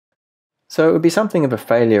So it would be something of a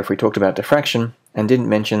failure if we talked about diffraction and didn't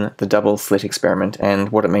mention the double slit experiment and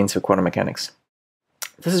what it means for quantum mechanics.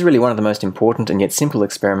 This is really one of the most important and yet simple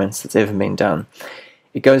experiments that's ever been done.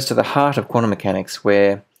 It goes to the heart of quantum mechanics,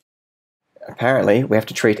 where apparently we have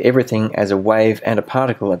to treat everything as a wave and a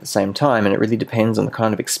particle at the same time, and it really depends on the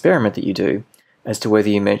kind of experiment that you do as to whether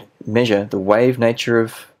you measure the wave nature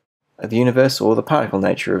of the universe or the particle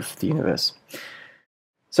nature of the universe.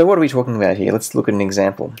 So what are we talking about here? Let's look at an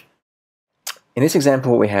example. In this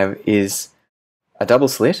example, what we have is a double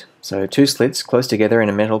slit, so two slits close together in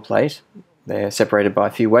a metal plate. They're separated by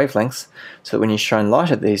a few wavelengths, so that when you shine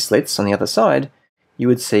light at these slits on the other side, you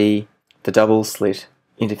would see the double slit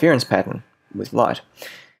interference pattern with light.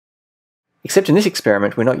 Except in this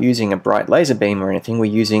experiment, we're not using a bright laser beam or anything, we're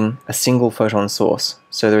using a single photon source.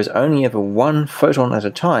 So there is only ever one photon at a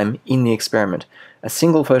time in the experiment. A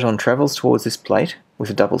single photon travels towards this plate with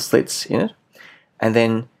the double slits in it, and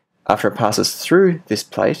then after it passes through this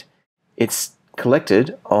plate, it's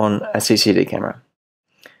collected on a CCD camera.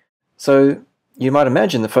 So you might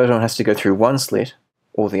imagine the photon has to go through one slit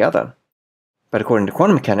or the other. But according to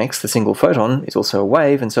quantum mechanics, the single photon is also a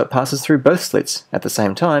wave, and so it passes through both slits at the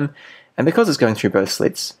same time, and because it's going through both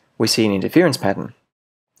slits, we see an interference pattern.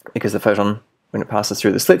 Because the photon, when it passes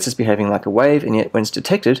through the slits, is behaving like a wave, and yet when it's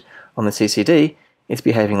detected on the CCD, it's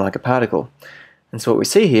behaving like a particle. And so what we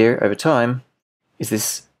see here over time is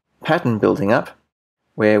this pattern building up,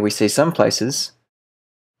 where we see some places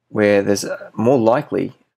where there's more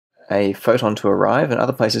likely a photon to arrive, and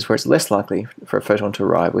other places where it's less likely for a photon to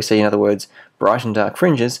arrive. We see, in other words, bright and dark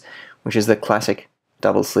fringes, which is the classic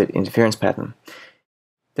double slit interference pattern.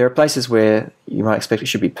 There are places where you might expect it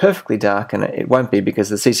should be perfectly dark, and it won't be because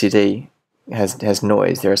the CCD has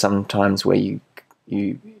noise. There are some times where you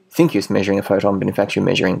think you're measuring a photon, but in fact you're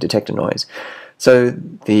measuring detector noise. So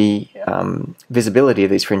the visibility of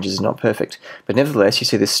these fringes is not perfect. But nevertheless, you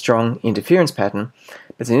see this strong interference pattern.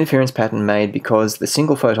 It's an interference pattern made because the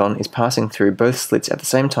single photon is passing through both slits at the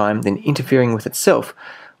same time, then interfering with itself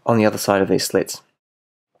on the other side of these slits.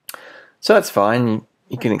 So that's fine.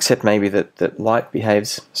 You can accept maybe that light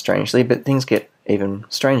behaves strangely, but things get even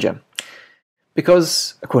stranger.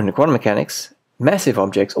 Because, according to quantum mechanics, massive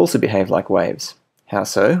objects also behave like waves. How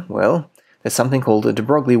so? Well, there's something called a de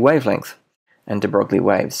Broglie wavelength and de Broglie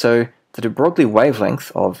waves. So the de Broglie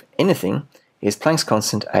wavelength of anything is Planck's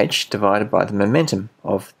constant h divided by the momentum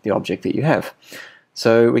of the object that you have.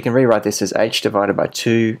 So we can rewrite this as h divided by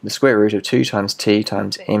 2, the square root of 2 times t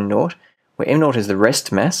times m naught, where m naught is the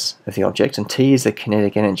rest mass of the object and t is the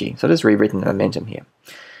kinetic energy. So it is rewritten momentum here.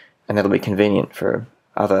 And that'll be convenient for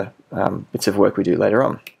other bits of work we do later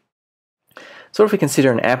on. So if we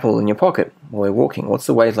consider an apple in your pocket while we're walking, what's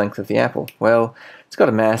the wavelength of the apple? Well, it's got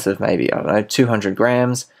a mass of maybe, 200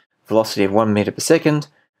 grams, velocity of 1 meter per second.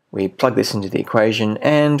 We plug this into the equation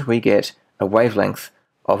and we get a wavelength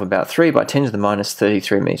of about 3 by 10 to the minus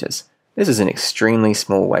 33 meters. This is an extremely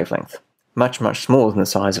small wavelength, much, much smaller than the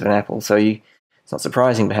size of an apple. So it's not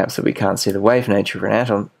surprising perhaps that we can't see the wave nature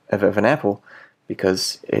of an apple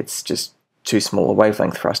because it's just too small a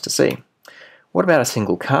wavelength for us to see. What about a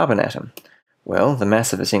single carbon atom? Well, the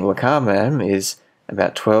mass of a single carbon atom is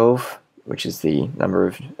about 12, which is the number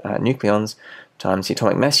of nucleons, times the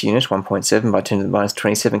atomic mass unit, 1.7 by 10 to the minus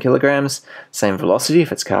 27 kilograms. Same velocity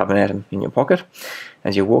if it's carbon atom in your pocket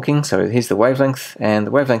as you're walking. So here's the wavelength, and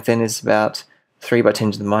the wavelength then is about 3 by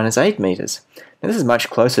 10 to the minus 8 meters. Now this is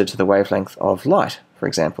much closer to the wavelength of light, for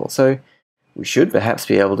example. So we should perhaps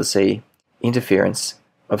be able to see interference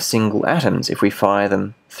of single atoms if we fire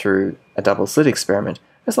them through a double slit experiment,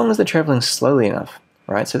 as long as they're traveling slowly enough,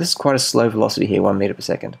 right? So this is quite a slow velocity here, 1 meter per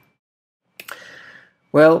second.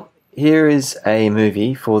 Well, here is a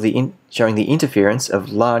movie for showing the interference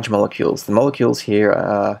of large molecules. The molecules here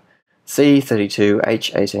are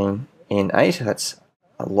C32H18N8. That's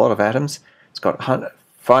a lot of atoms. It's got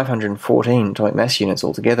 514 atomic mass units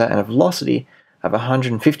altogether and a velocity of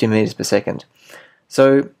 150 meters per second.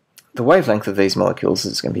 So the wavelength of these molecules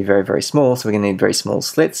is going to be very, very small, so we're going to need very small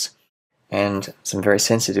slits and some very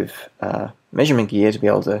sensitive measurement gear to be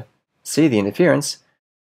able to see the interference,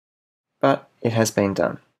 but it has been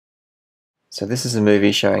done. So this is a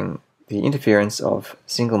movie showing the interference of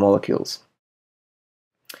single molecules.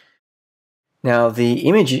 Now the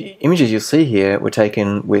images you'll see here were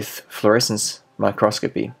taken with fluorescence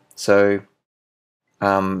microscopy. So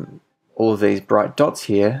all of these bright dots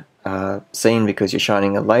here are seen because you're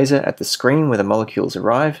shining a laser at the screen where the molecules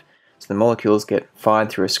arrive. So the molecules get fired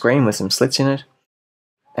through a screen with some slits in it,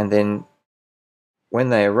 and then when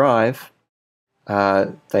they arrive,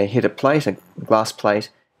 they hit a plate, a glass plate,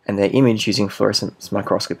 and they're imaged using fluorescence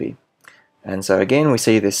microscopy. And so again, we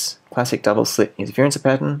see this classic double slit interference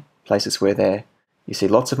pattern, places where you see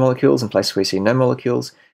lots of molecules and places where you see no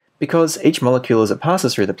molecules, because each molecule as it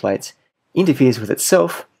passes through the plates interferes with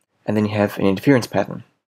itself, and then you have an interference pattern.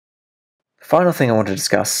 The final thing I want to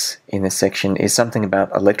discuss in this section is something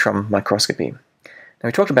about electron microscopy. Now,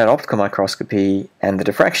 we talked about optical microscopy and the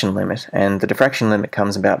diffraction limit, and the diffraction limit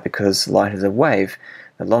comes about because light is a wave.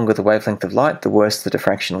 The longer the wavelength of light, the worse the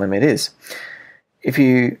diffraction limit is. If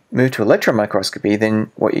you move to electron microscopy,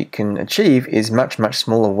 then what you can achieve is much, much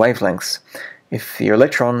smaller wavelengths. If your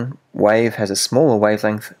electron wave has a smaller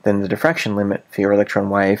wavelength, then the diffraction limit for your electron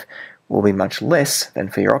wave will be much less than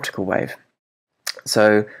for your optical wave.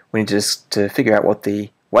 So we need to figure out what the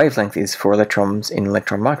wavelength is for electrons in an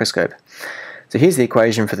electron microscope. So here's the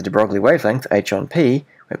equation for the de Broglie wavelength, h on p,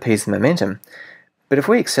 where p is the momentum. But if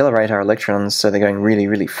we accelerate our electrons so they're going really,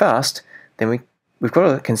 really fast, then we've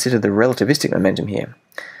got to consider the relativistic momentum here.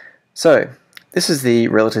 So this is the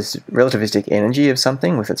relativistic energy of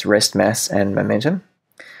something with its rest mass and momentum.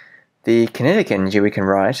 The kinetic energy we can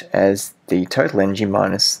write as the total energy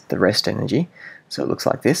minus the rest energy, so it looks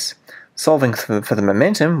like this. Solving for the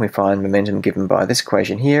momentum, we find momentum given by this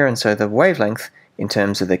equation here, and so the wavelength in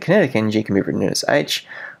terms of the kinetic energy can be written as h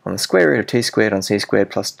on the square root of t squared on c squared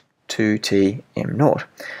plus 2t m naught.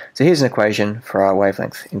 So here's an equation for our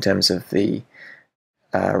wavelength in terms of the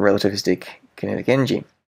relativistic kinetic energy.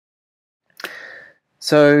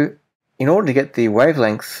 So in order to get the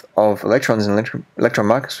wavelength of electrons in an electron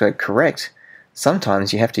microscope correct,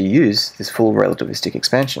 sometimes you have to use this full relativistic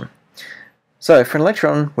expansion. So for an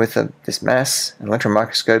electron with this mass, an electron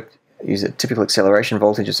microscope use a typical acceleration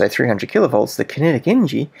voltage of say 300 kilovolts, the kinetic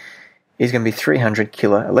energy is going to be 300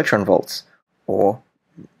 kilo electron volts. Or,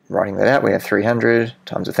 writing that out, we have 300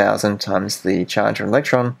 times 1,000 times the charge of an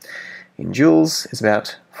electron in joules is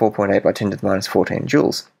about 4.8 by 10 to the minus 14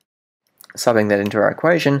 joules. Subbing that into our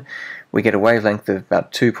equation, we get a wavelength of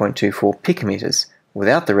about 2.24 picometers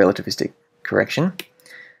without the relativistic correction,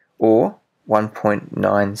 or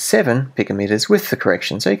 1.97 picometers with the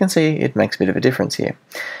correction. So you can see it makes a bit of a difference here.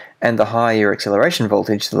 And the higher your acceleration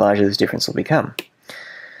voltage, the larger this difference will become.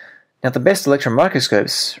 Now, the best electron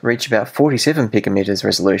microscopes reach about 47 picometers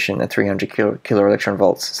resolution at 300 kilo electron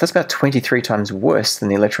volts. So that's about 23 times worse than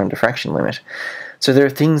the electron diffraction limit. So there are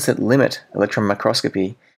things that limit electron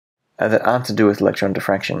microscopy that aren't to do with electron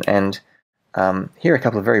diffraction. And here are a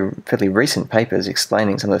couple of fairly recent papers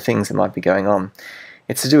explaining some of the things that might be going on.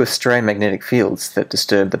 It's to do with stray magnetic fields that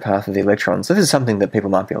disturb the path of the electrons. So this is something that people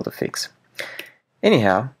might be able to fix.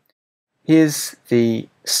 Anyhow, here's the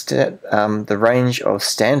range of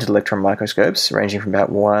standard electron microscopes, ranging from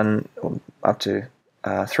about 1 up to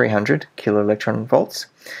 300 kilo electron volts.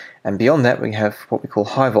 And beyond that, we have what we call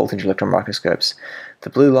high voltage electron microscopes. The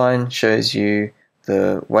blue line shows you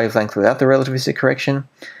the wavelength without the relativistic correction,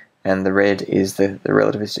 and the red is the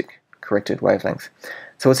relativistic corrected wavelength.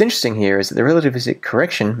 So what's interesting here is that the relativistic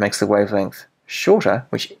correction makes the wavelength shorter,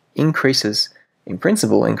 which increases, in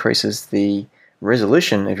principle, increases the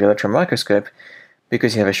resolution of your electron microscope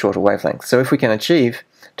because you have a shorter wavelength. So if we can achieve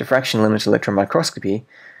diffraction limit electron microscopy,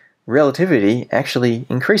 relativity actually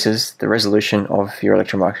increases the resolution of your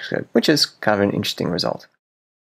electron microscope, which is kind of an interesting result.